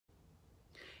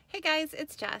Hey guys,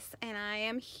 it's Jess and I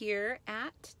am here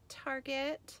at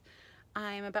Target.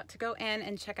 I'm about to go in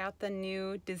and check out the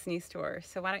new Disney store.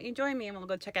 So why don't you join me and we'll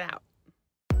go check it out.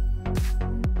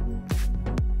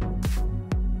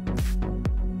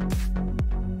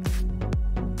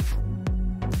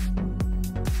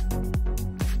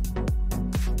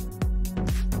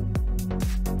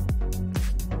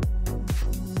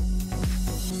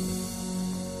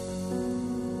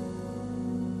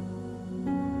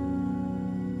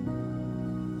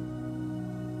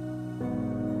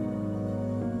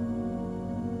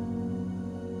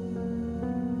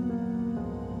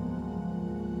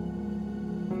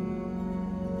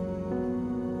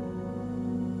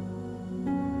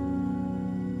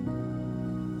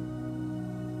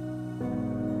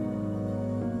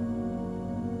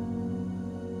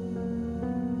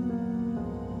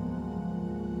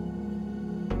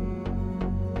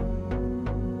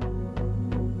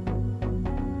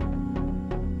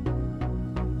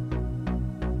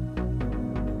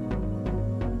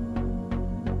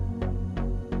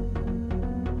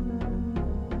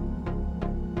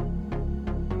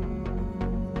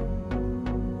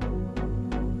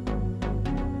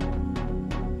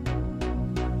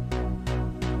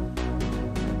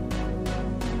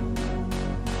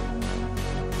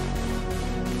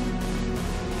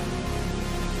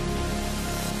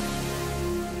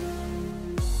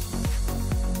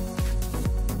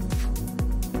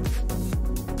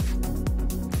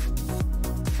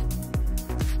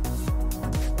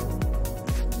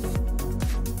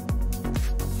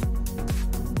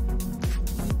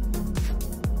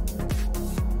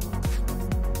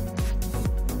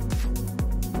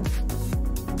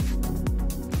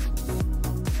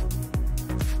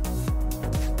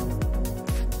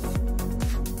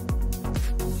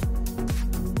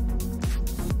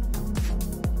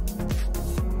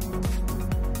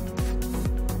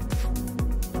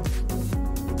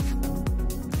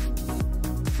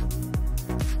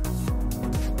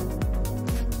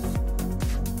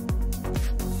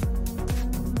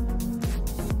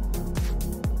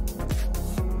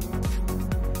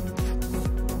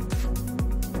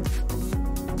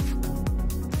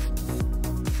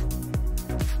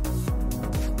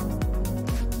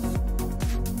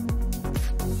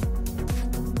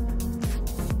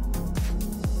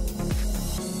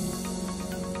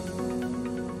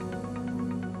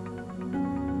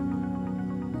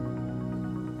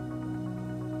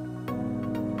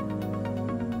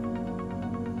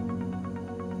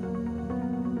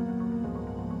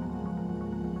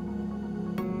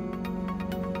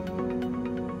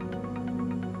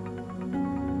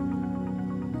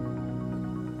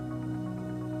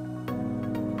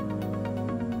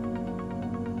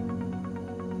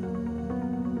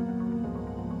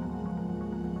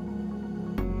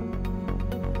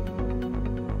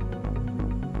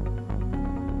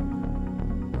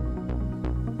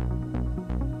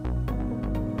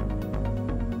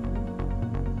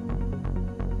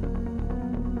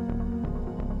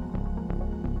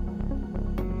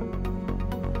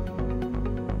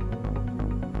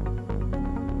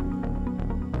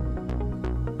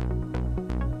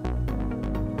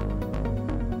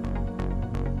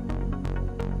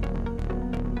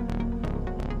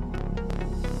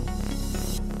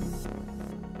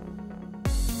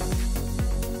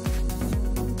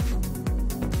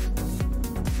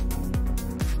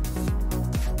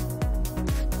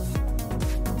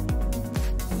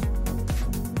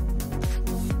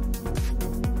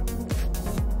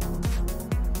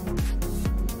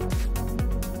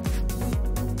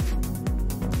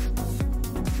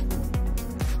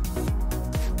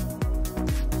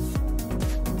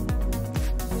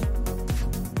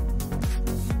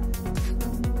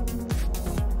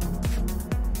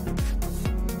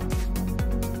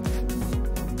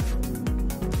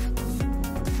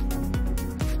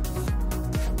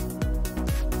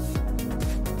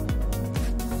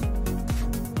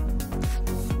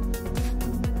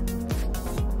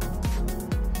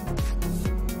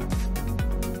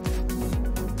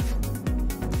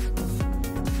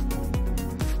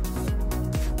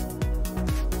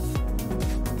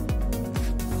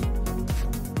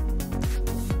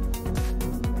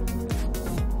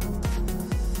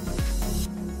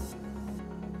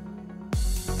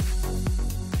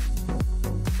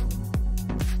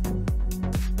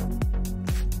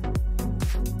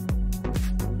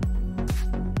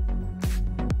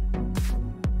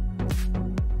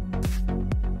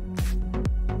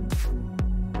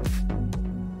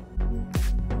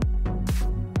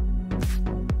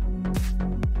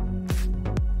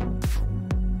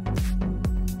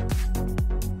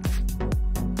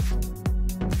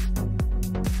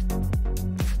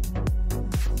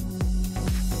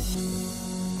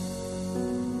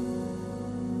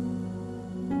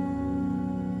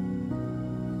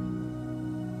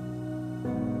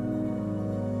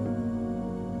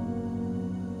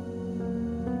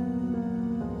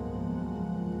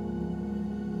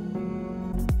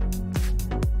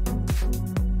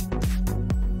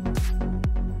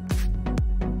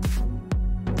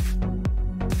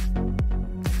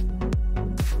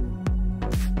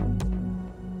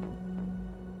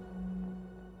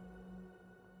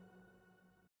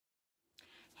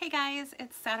 Hey guys,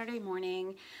 it's Saturday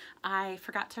morning. I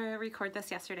forgot to record this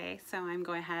yesterday, so I'm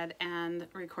going ahead and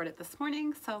record it this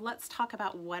morning. So let's talk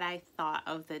about what I thought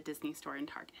of the Disney store in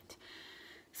Target.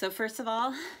 So first of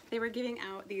all, they were giving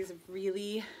out these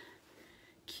really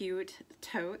cute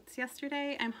totes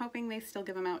yesterday. I'm hoping they still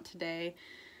give them out today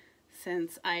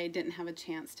since I didn't have a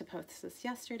chance to post this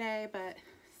yesterday, but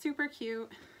super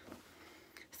cute.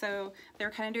 So they were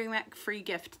kind of doing that free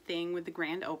gift thing with the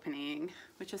grand opening,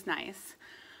 which is nice.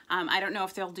 I don't know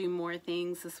if they'll do more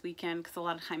things this weekend because a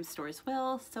lot of times stores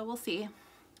will, so we'll see.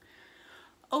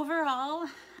 Overall,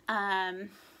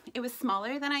 it was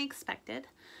smaller than I expected.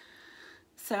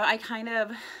 So I kind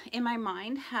of, in my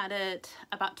mind, had it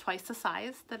about twice the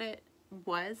size that it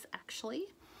was actually.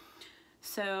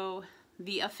 So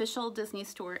the official Disney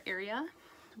store area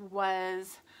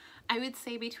was, I would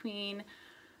say, between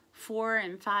 4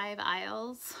 and 5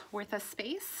 aisles worth of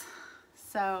space.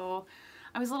 So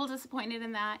I was a little disappointed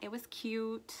in that. It was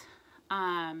cute.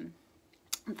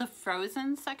 The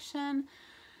Frozen section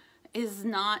is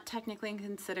not technically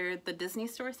considered the Disney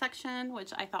store section,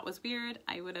 which I thought was weird.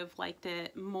 I would have liked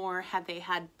it more had they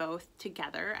had both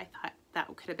together. I thought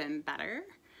that could have been better,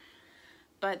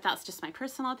 but that's just my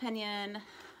personal opinion.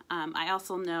 I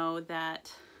also know that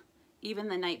even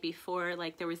the night before,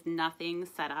 like, there was nothing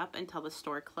set up until the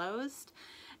store closed,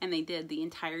 and they did the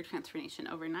entire transformation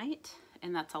overnight,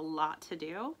 and that's a lot to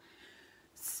do.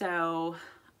 So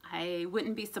I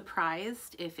wouldn't be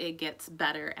surprised if it gets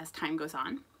better as time goes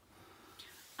on.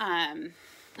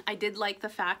 I did like the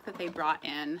fact that they brought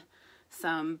in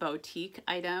some boutique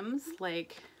items.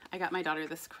 Like, I got my daughter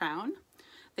this crown.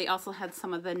 They also had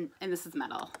some of the, and this is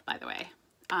metal, by the way.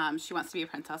 She wants to be a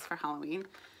princess for Halloween,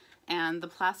 and the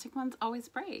plastic ones always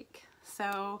break.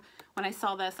 So when I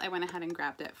saw this, I went ahead and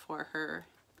grabbed it for her.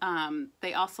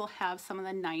 They also have some of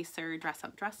the nicer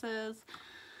dress-up dresses.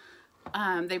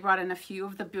 They brought in a few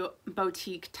of the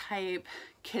boutique type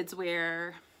kids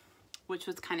wear, which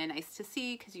was kind of nice to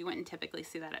see because you wouldn't typically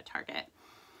see that at Target.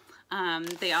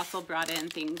 They also brought in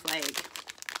things like,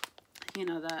 you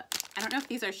know, I don't know if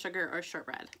these are sugar or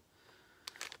shortbread,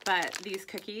 but these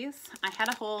cookies, I had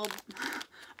a whole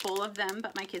bowl of them,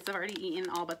 but my kids have already eaten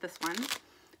all but this one.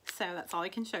 So that's all I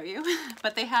can show you.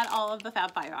 But they had all of the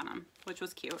Fab Five on them, which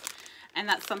was cute. And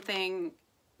that's something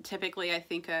typically I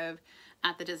think of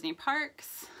at the Disney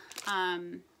parks.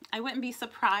 I wouldn't be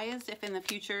surprised if in the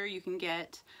future you can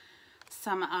get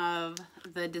some of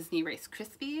the Disney Rice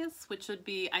Krispies, which would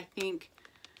be, I think,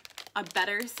 a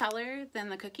better seller than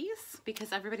the cookies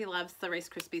because everybody loves the Rice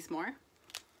Krispies more.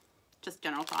 Just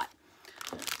general thought.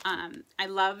 I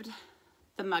loved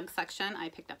the mug section. I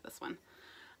picked up this one.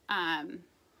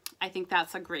 I think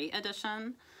that's a great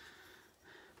addition.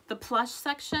 The plush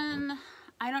section,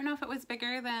 I don't know if it was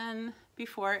bigger than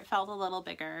before. It felt a little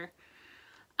bigger.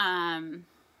 Could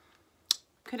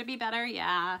it be better?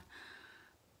 Yeah.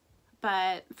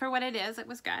 But for what it is, it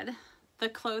was good. The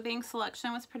clothing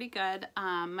selection was pretty good.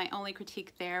 My only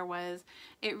critique there was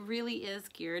it really is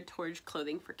geared towards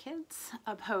clothing for kids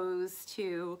opposed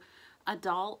to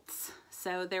adults.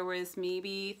 So there was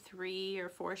maybe 3 or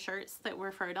 4 shirts that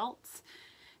were for adults.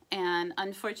 And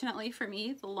unfortunately for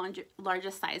me, the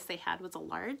largest size they had was a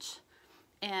large,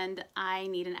 and I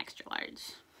need an extra large,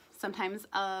 sometimes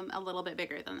a little bit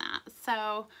bigger than that.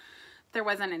 So there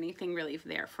wasn't anything really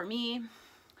there for me,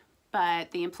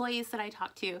 but the employees that I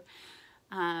talked to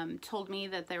told me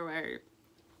that there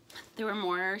were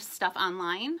more stuff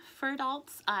online for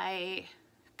adults. I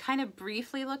kind of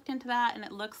briefly looked into that, and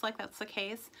it looks like that's the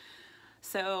case.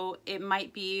 So it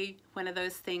might be one of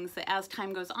those things that as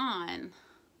time goes on,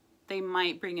 they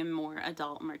might bring in more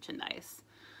adult merchandise.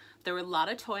 There were a lot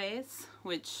of toys,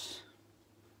 which,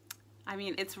 I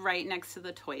mean, it's right next to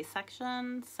the toy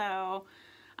section. So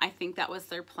I think that was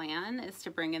their plan, is to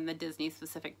bring in the Disney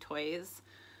specific toys.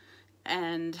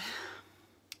 And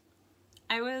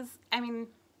I was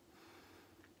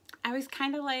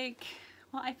kind of like,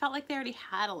 well, I felt like they already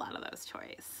had a lot of those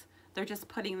toys. They're just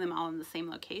putting them all in the same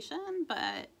location,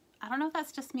 but I don't know if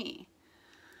that's just me.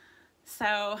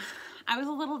 So I was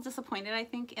a little disappointed, I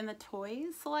think, in the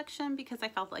toys selection because I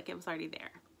felt like it was already there.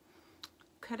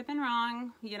 Could have been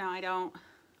wrong. You know, I don't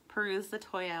peruse the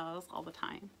toy aisles all the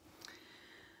time.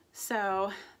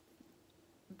 So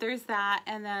there's that.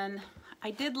 And then I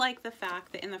did like the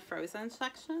fact that in the Frozen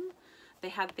section, they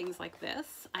had things like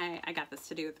this. I got this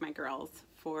to do with my girls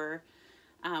for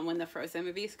when the Frozen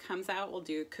movies comes out, we'll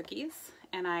do cookies.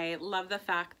 And I love the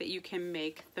fact that you can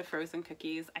make the Frozen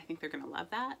cookies. I think they're gonna love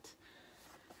that.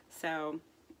 So,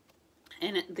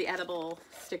 and the edible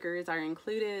stickers are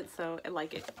included, so I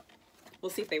like it.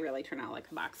 We'll see if they really turn out like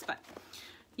the box, but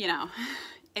you know,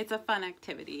 it's a fun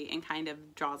activity and kind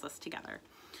of draws us together.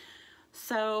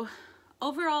 So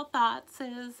overall thoughts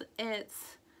is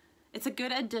it's a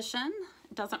good addition.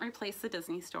 It doesn't replace the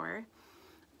Disney store.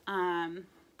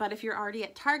 But if you're already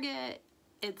at Target,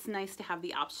 it's nice to have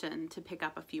the option to pick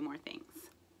up a few more things.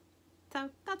 So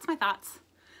that's my thoughts.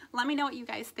 Let me know what you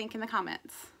guys think in the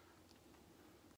comments.